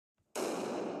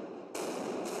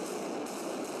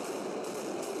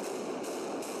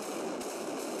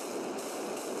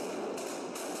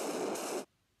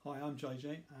I'm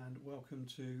JJ and welcome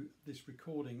to this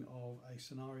recording of a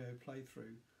scenario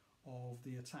playthrough of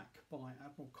the attack by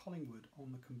Admiral Collingwood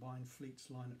on the Combined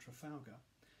Fleets line at Trafalgar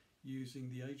using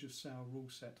the Age of Sail rule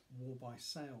set War by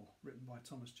Sail written by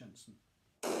Thomas Jensen.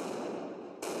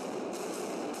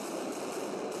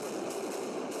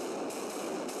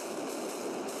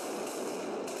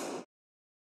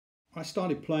 I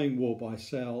started playing War by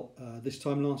Sail this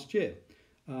time last year.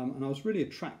 And I was really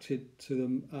attracted to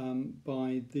them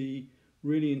by the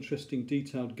really interesting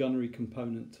detailed gunnery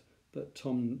component that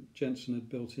Tom Jensen had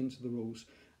built into the rules,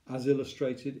 as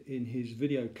illustrated in his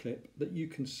video clip that you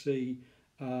can see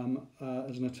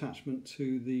as an attachment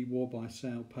to the War by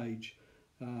Sail page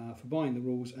for buying the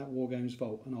rules at Wargames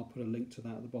Vault, and I'll put a link to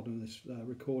that at the bottom of this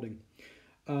recording.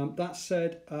 That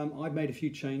said, I made a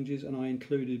few changes and I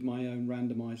included my own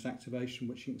randomised activation,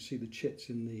 which you can see the chits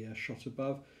in the shot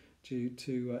above,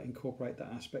 to incorporate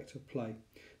that aspect of play.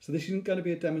 So this isn't going to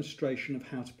be a demonstration of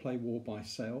how to play War by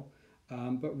Sail,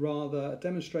 but rather a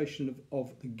demonstration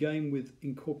of the game with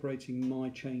incorporating my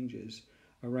changes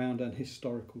around an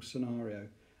historical scenario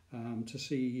to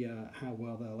see how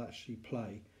well they'll actually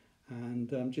play,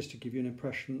 and just to give you an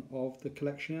impression of the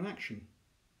collection in action.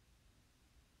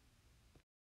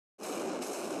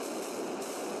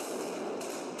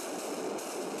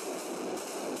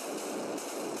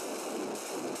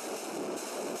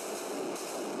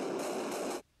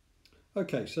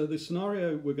 Okay, so the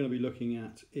scenario we're going to be looking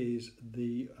at is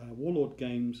the Warlord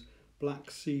Games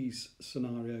Black Seas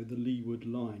scenario, the Leeward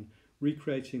Line,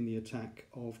 recreating the attack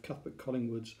of Cuthbert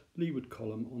Collingwood's Leeward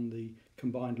column on the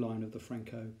combined line of the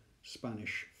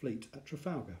Franco-Spanish fleet at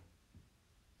Trafalgar.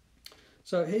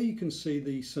 So here you can see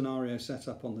the scenario set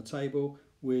up on the table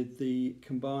with the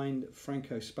combined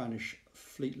Franco-Spanish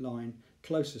fleet line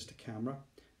closest to camera,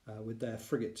 with their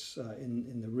frigates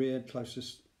in the rear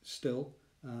closest still,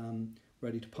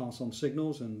 ready to pass on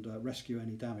signals and rescue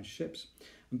any damaged ships.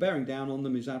 And bearing down on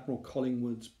them is Admiral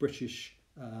Collingwood's British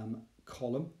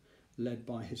column, led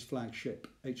by his flagship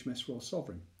HMS Royal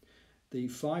Sovereign. The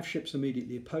 5 ships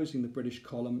immediately opposing the British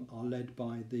column are led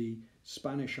by the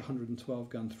Spanish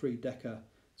 112-gun 3-decker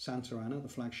Santa Ana, the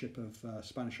flagship of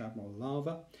Spanish Admiral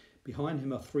Lava. Behind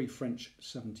him are 3 French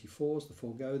 74s, the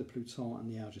Forgo, the Pluton and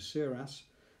the Algeciras.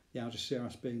 The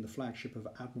Algeciras being the flagship of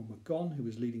Admiral Magon, who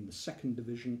was leading the 2nd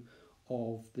Division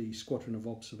of the Squadron of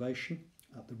Observation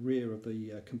at the rear of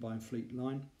the combined fleet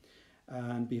line.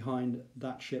 And behind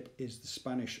that ship is the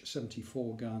Spanish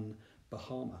 74-gun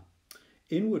Bahama.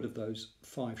 Inward of those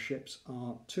 5 ships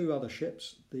are 2 other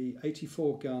ships, the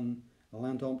 84-gun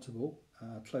L'Indomptable,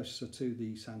 closer to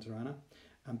the Santa Ana,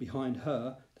 and behind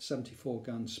her the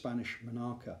 74-gun Spanish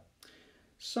Monarca.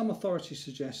 Some authorities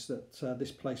suggest that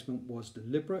this placement was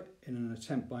deliberate in an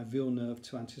attempt by Villeneuve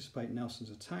to anticipate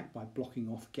Nelson's attack by blocking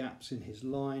off gaps in his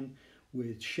line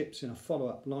with ships in a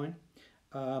follow-up line.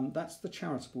 That's the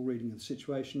charitable reading of the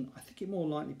situation. I think it more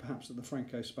likely perhaps that the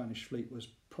Franco-Spanish fleet was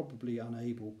probably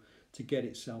unable to get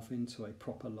itself into a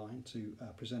proper line to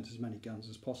present as many guns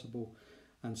as possible,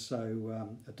 and so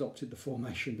adopted the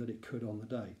formation that it could on the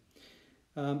day.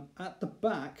 At the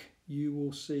back you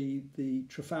will see the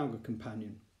Trafalgar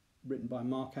Companion, written by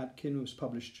Mark Adkin, was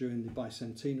published during the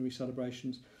bicentenary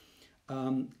celebrations.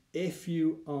 If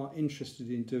you are interested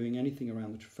in doing anything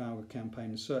around the Trafalgar campaign,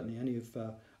 and certainly any of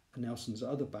Nelson's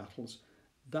other battles,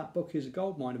 that book is a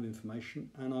goldmine of information,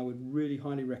 and I would really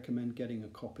highly recommend getting a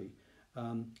copy.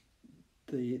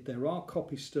 There are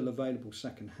copies still available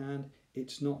second-hand.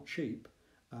 It's not cheap.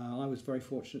 I was very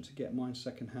fortunate to get mine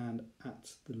second-hand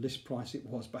at the list price it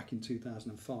was back in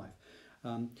 2005.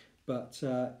 But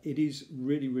it is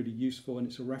really, really useful, and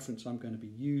it's a reference I'm going to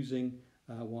be using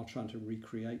while trying to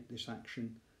recreate this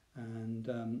action,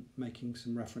 and making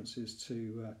some references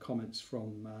to comments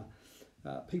from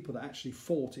people that actually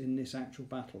fought in this actual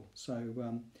battle.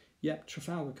 So, yep,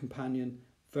 Trafalgar Companion,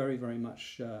 very, very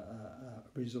much a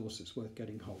resource that's worth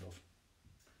getting hold of.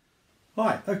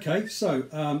 Hi, okay, so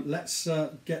let's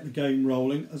get the game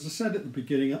rolling. As I said at the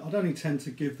beginning, I don't intend to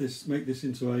make this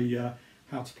into a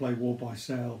how to play War by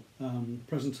Sail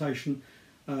presentation.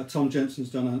 Tom Jensen's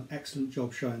done an excellent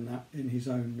job showing that in his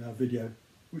own video,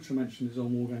 which I mentioned is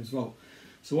on Wargames Vault.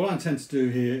 So what I intend to do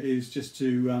here is just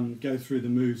to go through the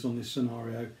moves on this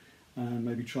scenario and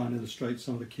maybe try and illustrate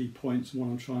some of the key points and what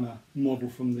I'm trying to model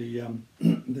from the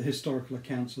the historical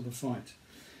accounts of the fight.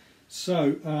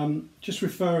 So, just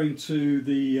referring to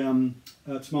the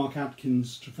to Mark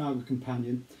Adkin's Trafalgar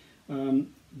Companion,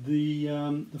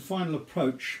 the final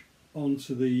approach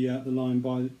onto the line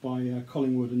by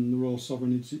Collingwood and the Royal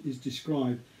Sovereign is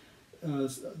described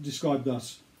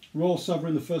thus: Royal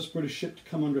Sovereign, the first British ship to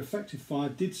come under effective fire,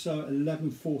 did so at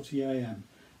 11:40 a.m.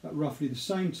 At roughly the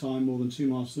same time, more than 2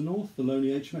 miles to the north, the lonely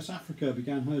HMS Africa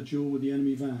began her duel with the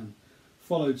enemy van,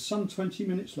 followed some 20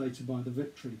 minutes later by the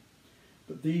Victory.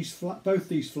 But both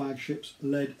these flagships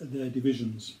led their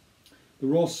divisions. The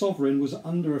Royal Sovereign was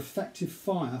under effective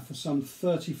fire for some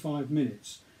 35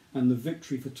 minutes and the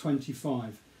Victory for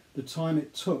 25, the time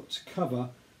it took to cover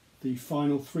the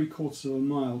final 3/4 of a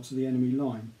mile to the enemy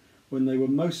line, when they were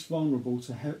most vulnerable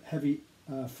to heavy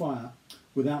fire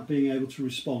without being able to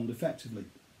respond effectively.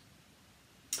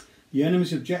 The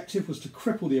enemy's objective was to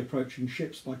cripple the approaching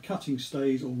ships by cutting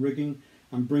stays or rigging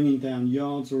and bringing down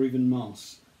yards or even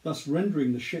masts, thus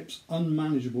rendering the ships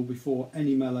unmanageable before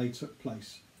any melee took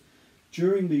place.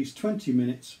 During these 20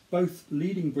 minutes, both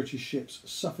leading British ships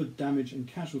suffered damage and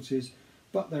casualties,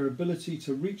 but their ability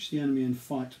to reach the enemy and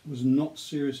fight was not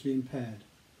seriously impaired.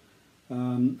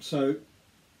 So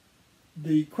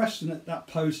the question that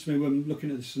posed to me when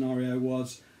looking at the scenario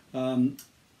was,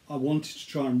 I wanted to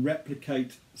try and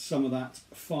replicate some of that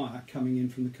fire coming in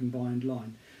from the combined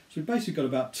line. So we've basically got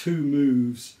about 2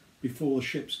 moves before the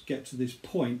ships get to this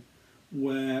point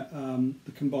where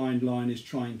the combined line is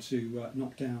trying to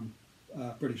knock down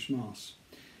British masts.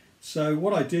 So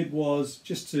what I did was,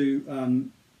 just to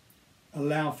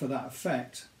allow for that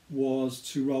effect, was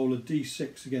to roll a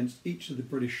d6 against each of the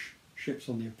British ships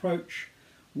on the approach,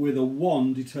 with a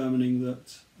 1 determining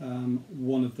that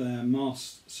one of their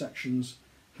mast sections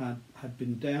had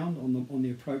been down on the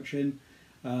approach in,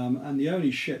 and the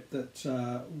only ship that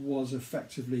was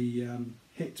effectively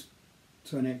hit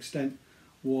to an extent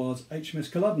was HMS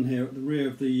Culloden here at the rear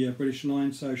of the British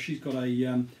line. So she's got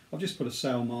a, I've just put a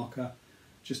sail marker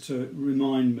just to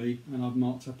remind me, and I've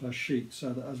marked up her sheet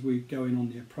so that as we go in on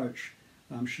the approach,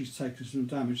 she's taken some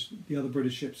damage. The other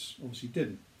British ships obviously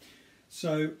didn't.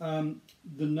 So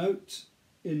the note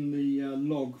in the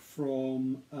log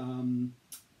from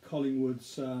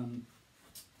Collingwood's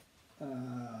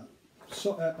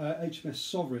HMS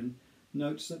Sovereign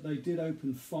notes that they did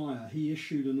open fire. He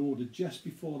issued an order just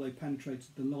before they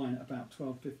penetrated the line at about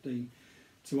 12:15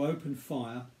 to open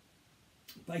fire,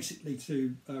 basically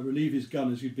to relieve his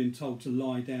gunners who'd been told to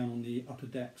lie down on the upper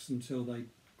decks until they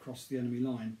crossed the enemy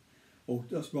line, or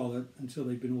just rather until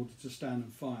they'd been ordered to stand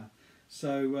and fire.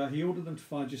 So he ordered them to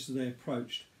fire just as they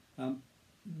approached,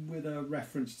 with a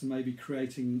reference to maybe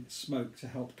creating smoke to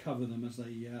help cover them as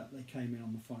they came in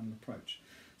on the final approach.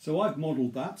 So I've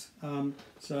modelled that.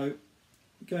 So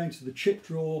going to the chit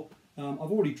draw,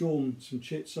 I've already drawn some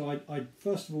chits. So I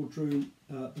first of all drew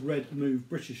the red move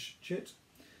British chit.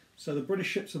 So the British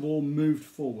ships have all moved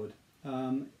forward.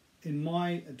 In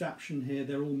my adaptation here,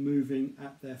 they're all moving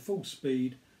at their full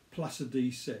speed plus a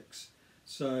d6.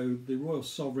 So the Royal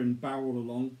Sovereign barreled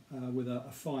along with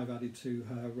a 5 added to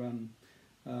her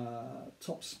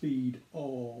top speed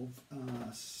of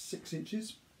 6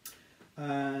 inches.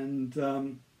 And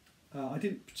I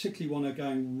didn't particularly want to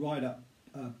go right up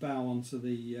bow onto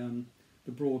the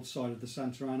broadside of the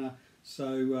Santa Ana.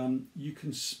 So you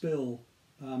can spill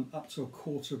up to a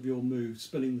quarter of your move,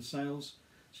 spilling the sails.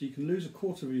 So you can lose a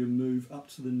quarter of your move up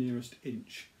to the nearest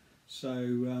inch.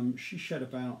 So she shed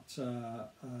about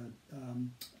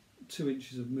 2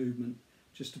 inches of movement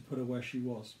just to put her where she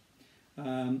was.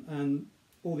 And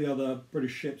all the other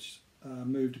British ships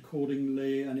moved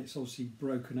accordingly, and it's obviously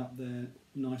broken up their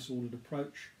nice ordered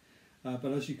approach.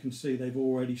 But as you can see, they've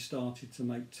already started to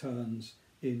make turns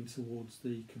in towards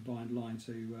the combined line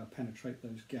to penetrate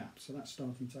those gaps. So that's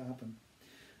starting to happen.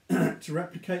 To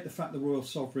replicate the fact the Royal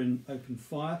Sovereign opened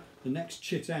fire, the next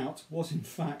chit out was in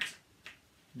fact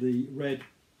the red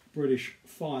British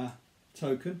fire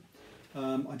token.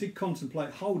 I did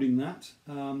contemplate holding that,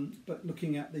 but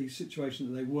looking at the situation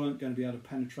that they weren't going to be able to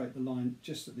penetrate the line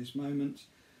just at this moment,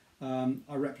 I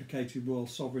replicated Royal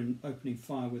Sovereign opening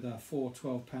fire with our 4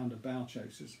 12-pounder bow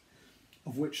chasers,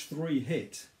 of which 3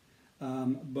 hit,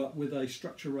 but with a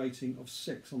structure rating of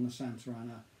 6 on the Santa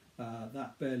Ana,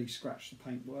 that barely scratched the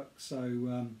paintwork.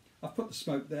 So I've put the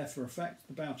smoke there for effect.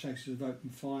 The bow chasers have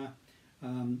opened fire,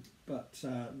 but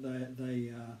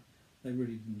they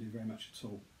really didn't do very much at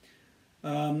all.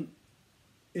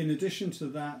 In addition to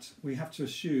that, we have to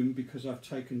assume, because I've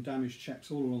taken damage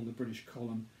checks all along the British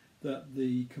column, that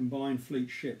the combined fleet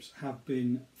ships have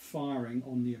been firing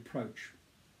on the approach.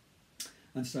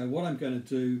 And so what I'm going to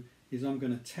do is I'm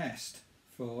going to test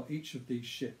for each of these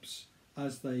ships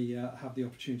as they have the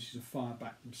opportunity to fire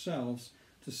back themselves,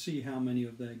 to see how many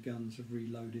of their guns have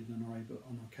reloaded and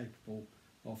are capable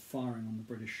of firing on the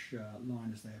British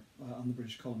line as they on the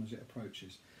British column as it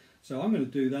approaches. So I'm going to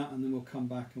do that, and then we'll come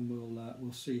back and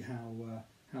we'll see how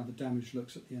the damage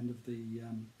looks at the end of the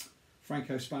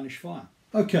Franco-Spanish fire.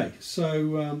 Okay,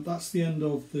 so that's the end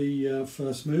of the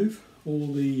first move.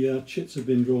 all the chits have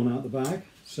been drawn out of the bag.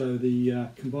 So the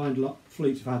combined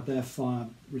fleet have had their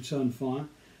return fire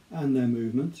and their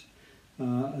movement.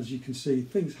 As you can see,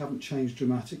 things haven't changed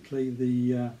dramatically.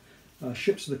 The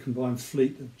ships of the combined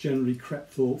fleet have generally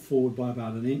crept forward by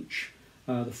about an inch.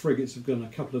 The frigates have gone a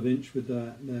couple of inches with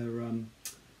their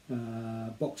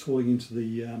box hauling into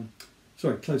the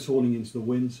close hauling into the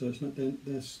wind. So it's not,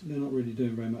 they're not really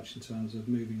doing very much in terms of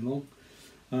moving along.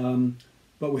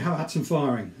 But we have had some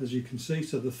firing, as you can see.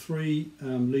 So the three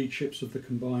lead ships of the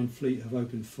combined fleet have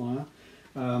opened fire.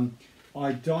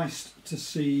 I diced to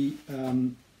see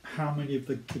how many of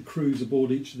the crews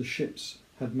aboard each of the ships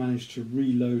had managed to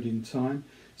reload in time.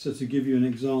 So to give you an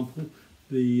example,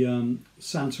 the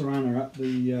Santa Ana at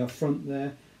the front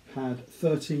there had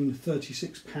 13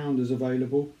 36-pounders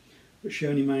available, but she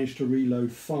only managed to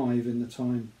reload 5 in the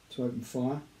time to open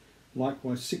fire.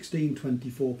 Likewise, 16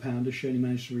 24-pounders, she only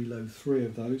managed to reload 3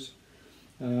 of those.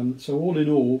 So all in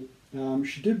all,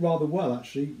 she did rather well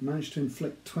actually, managed to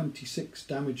inflict 26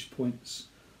 damage points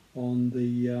on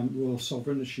the Royal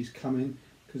Sovereign as she's come in,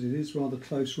 because it is rather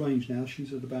close range now.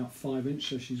 She's at about 5 inch,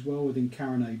 so she's well within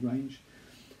carronade range.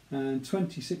 And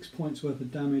 26 points worth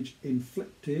of damage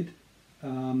inflicted,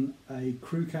 a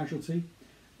crew casualty,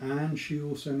 and she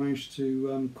also managed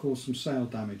to cause some sail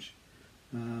damage.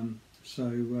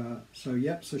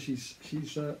 So she's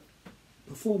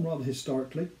performed rather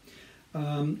historically.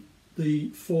 The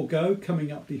Forgo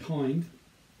coming up behind,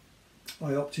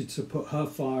 I opted to put her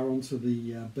fire onto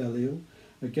the Belle-Ile.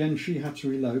 Again, she had to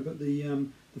reload, but the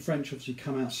French obviously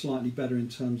come out slightly better in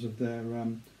terms of their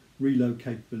reload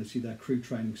capability, their crew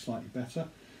training slightly better.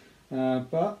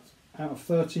 But out of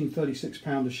 13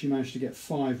 36-pounders, she managed to get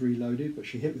 5 reloaded, but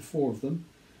she hit with 4 of them.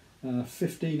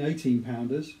 15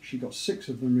 18-pounders, she got 6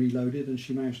 of them reloaded, and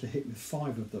she managed to hit with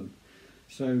 5 of them.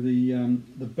 So the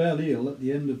Belle-Ile at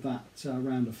the end of that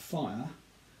round of fire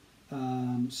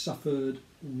suffered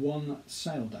 1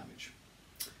 sail damage.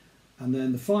 And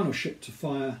then the final ship to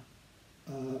fire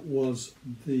was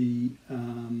the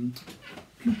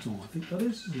Pluton, I think that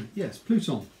is, isn't it? Yes,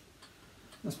 Pluton.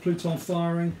 That's Pluton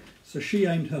firing. So she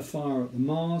aimed her fire at the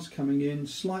Mars, coming in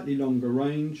slightly longer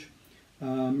range.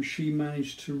 She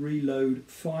managed to reload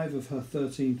 5 of her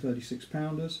 13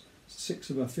 36-pounders, 6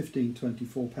 of her 15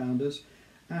 24-pounders,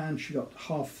 and she got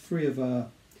 3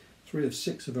 of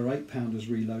 6 of her 8-pounders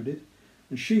reloaded,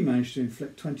 and she managed to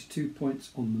inflict 22 points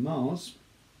on the Mars,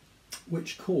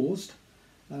 which caused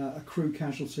a crew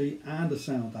casualty and a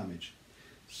sail damage.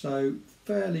 So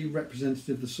fairly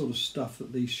representative of the sort of stuff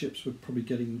that these ships were probably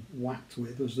getting whacked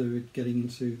with as they were getting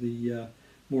into the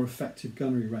more effective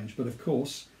gunnery range. But of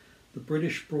course, the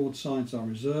British broadsides are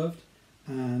reserved,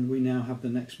 and we now have the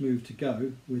next move to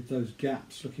go, with those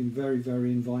gaps looking very,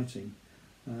 very inviting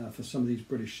for some of these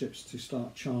British ships to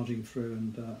start charging through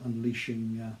and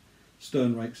unleashing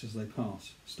stern rakes as they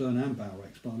pass, stern and bow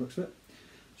rakes by the looks of it.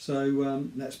 So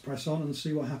let's press on and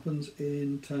see what happens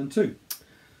in turn 2.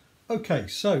 Okay,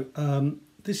 so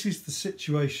this is the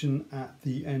situation at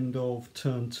the end of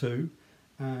turn 2,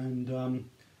 and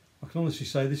I can honestly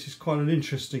say this is quite an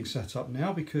interesting setup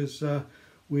now, because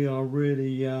we are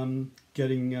really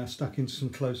getting stuck into some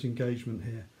close engagement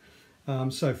here.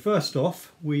 So first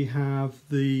off, we have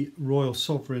the Royal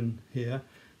Sovereign here,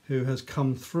 who has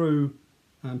come through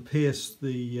and pierced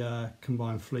the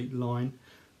combined fleet line.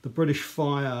 The British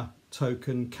fire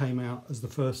token came out as the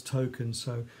first token,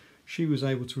 so she was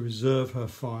able to reserve her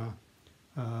fire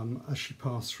as she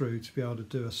passed through to be able to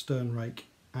do a stern rake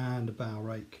and a bow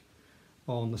rake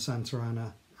on the Santa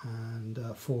Ana and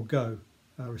Forgo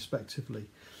respectively.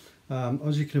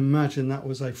 As you can imagine, that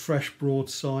was a fresh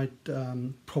broadside,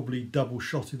 probably double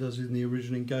shotted as in the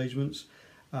original engagements,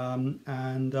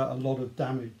 and a lot of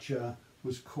damage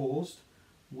was caused,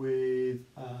 with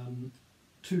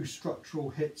 2 structural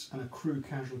hits and a crew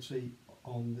casualty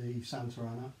on the Santa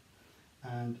Ana,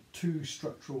 and 2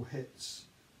 structural hits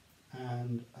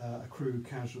and a crew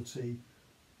casualty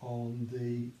on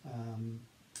the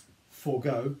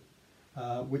Forgo,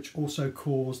 which also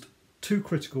caused 2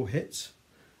 critical hits,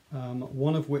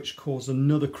 one of which caused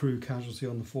another crew casualty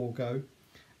on the Forgo,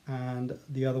 and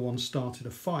the other one started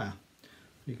a fire.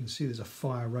 You can see there's a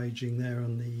fire raging there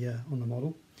on the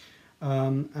model,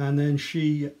 and then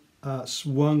she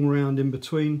swung round in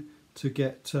between to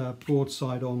get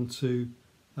broadside onto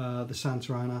the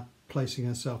Santa Ana, placing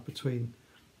herself between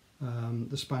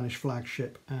the Spanish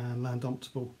flagship and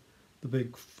L'Indomptable, the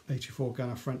big 84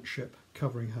 gunner French ship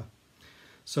covering her.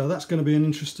 So that's going to be an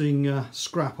interesting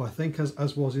scrap, I think,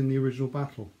 as was in the original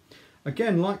battle.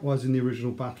 Again, likewise in the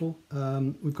original battle,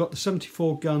 we've got the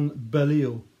 74 gun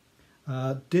Belle-Ile.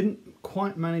 Didn't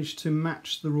quite manage to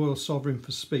match the Royal Sovereign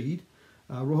for speed,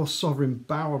 Royal Sovereign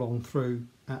barreled on through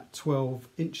at 12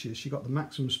 inches. She got the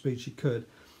maximum speed she could,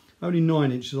 only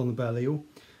 9 inches on the Belle-Ile,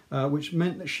 which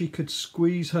meant that she could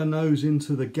squeeze her nose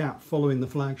into the gap following the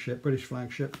flagship, British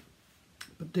flagship,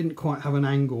 but didn't quite have an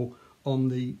angle on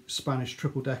the Spanish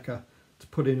triple-decker to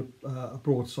put in a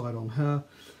broadside on her,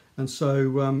 and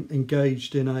so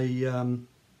engaged in a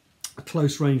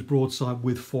close-range broadside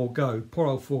with Forgo. Poor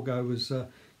old Forgo was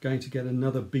going to get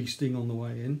another beasting on the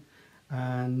way in,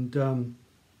 and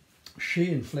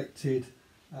she inflicted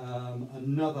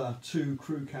another 2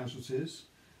 crew casualties,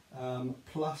 another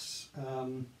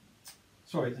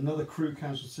crew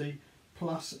casualty,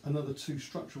 plus another 2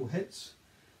 structural hits,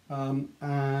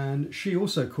 and she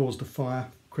also caused a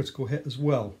fire critical hit as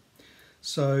well.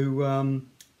 So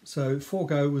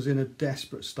Forgo was in a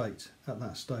desperate state at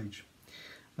that stage.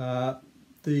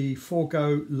 The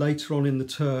Forgo later on in the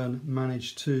turn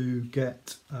managed to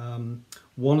get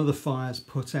one of the fires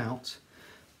put out,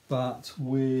 but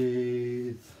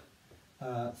with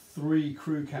 3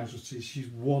 crew casualties, she's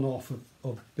one off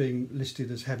of being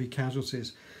listed as heavy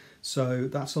casualties. So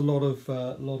that's a lot of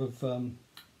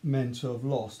men to have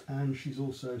lost, and she's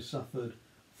also suffered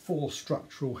 4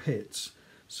 structural hits.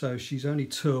 So she's only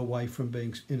 2 away from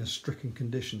being in a stricken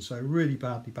condition, so really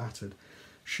badly battered.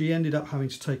 She ended up having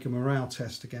to take a morale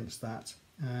test against that,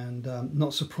 and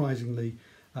not surprisingly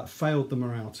failed the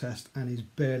morale test and is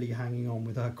barely hanging on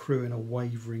with her crew in a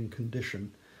wavering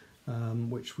condition,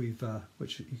 which you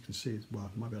can see. Well,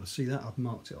 I might be able to see that. I've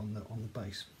marked it on the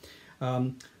base.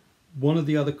 One of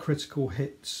the other critical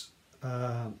hits,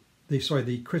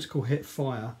 the critical hit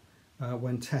fire,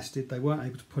 when tested, they weren't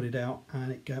able to put it out,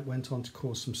 and it went on to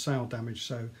cause some sail damage.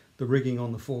 So the rigging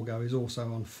on the Forgo is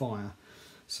also on fire.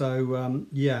 So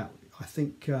yeah, I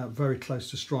think very close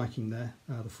to striking there.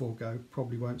 The Forgo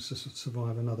probably won't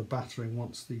survive another battering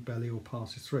once the Belle-Ile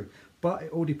passes through. But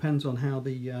it all depends on how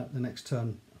the next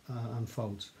turn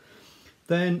unfolds.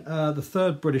 Then the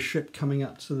 3rd British ship coming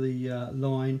up to the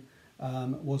line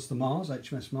was the Mars,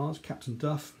 HMS Mars, Captain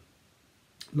Duff,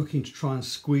 looking to try and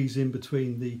squeeze in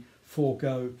between the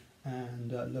Forgo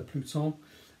and Le Pluton.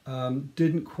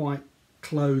 Didn't quite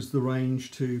close the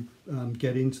range to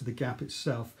get into the gap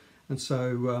itself, and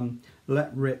so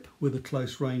let rip with a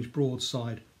close range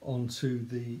broadside onto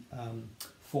the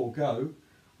Forgo,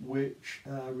 which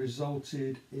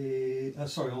resulted in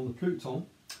on the Pluton,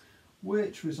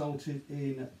 which resulted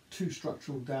in 2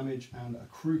 structural damage and a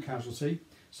crew casualty.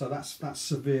 So that's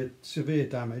severe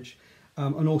damage,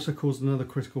 and also caused another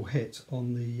critical hit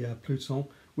on the Pluton,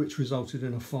 which resulted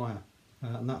in a fire,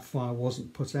 and that fire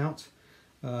wasn't put out.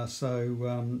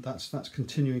 So that's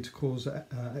continuing to cause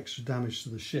extra damage to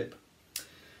the ship.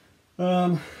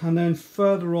 And then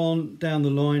further on down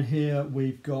the line here,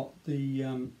 we've got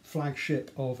the flagship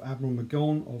of Admiral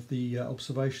Magon of the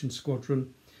Observation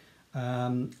Squadron,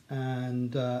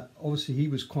 and obviously he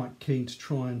was quite keen to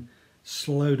try and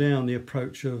slow down the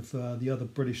approach of the other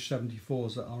British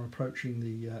 74s that are approaching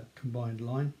the combined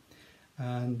line,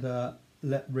 and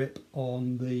let rip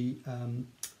on the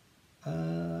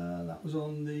that was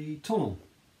on the Tonon.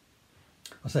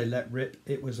 I say let rip,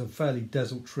 it was a fairly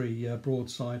desultory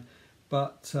broadside,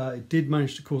 but it did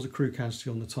manage to cause a crew casualty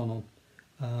on the Tonon.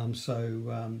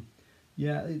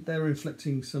 Yeah, they're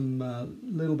inflicting some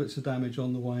little bits of damage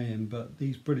on the way in, but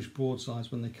these British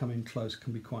broadsides, when they come in close,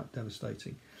 can be quite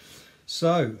devastating.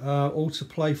 So all to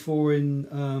play for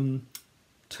in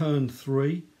turn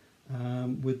 3,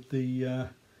 with the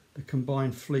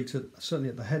combined fleet certainly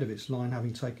at the head of its line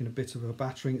having taken a bit of a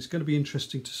battering. It's going to be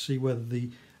interesting to see whether the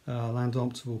Land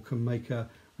Indomptable can make an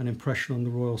impression on the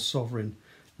Royal Sovereign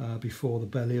before the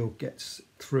Belle-Ile gets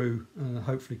through and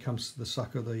hopefully comes to the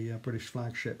succour of the British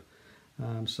flagship.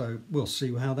 So we'll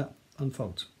see how that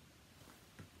unfolds.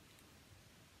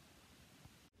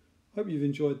 Hope you've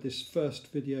enjoyed this first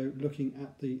video looking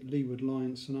at the Leeward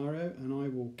Line scenario, and I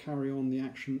will carry on the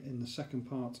action in the second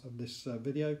part of this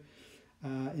video.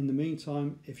 In the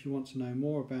meantime, if you want to know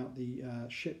more about the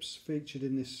ships featured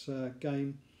in this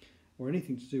game, or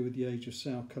anything to do with the Age of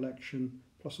Sail collection,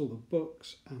 plus all the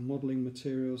books and modelling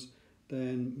materials,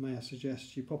 then may I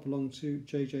suggest you pop along to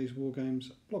JJ's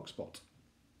Wargames blogspot.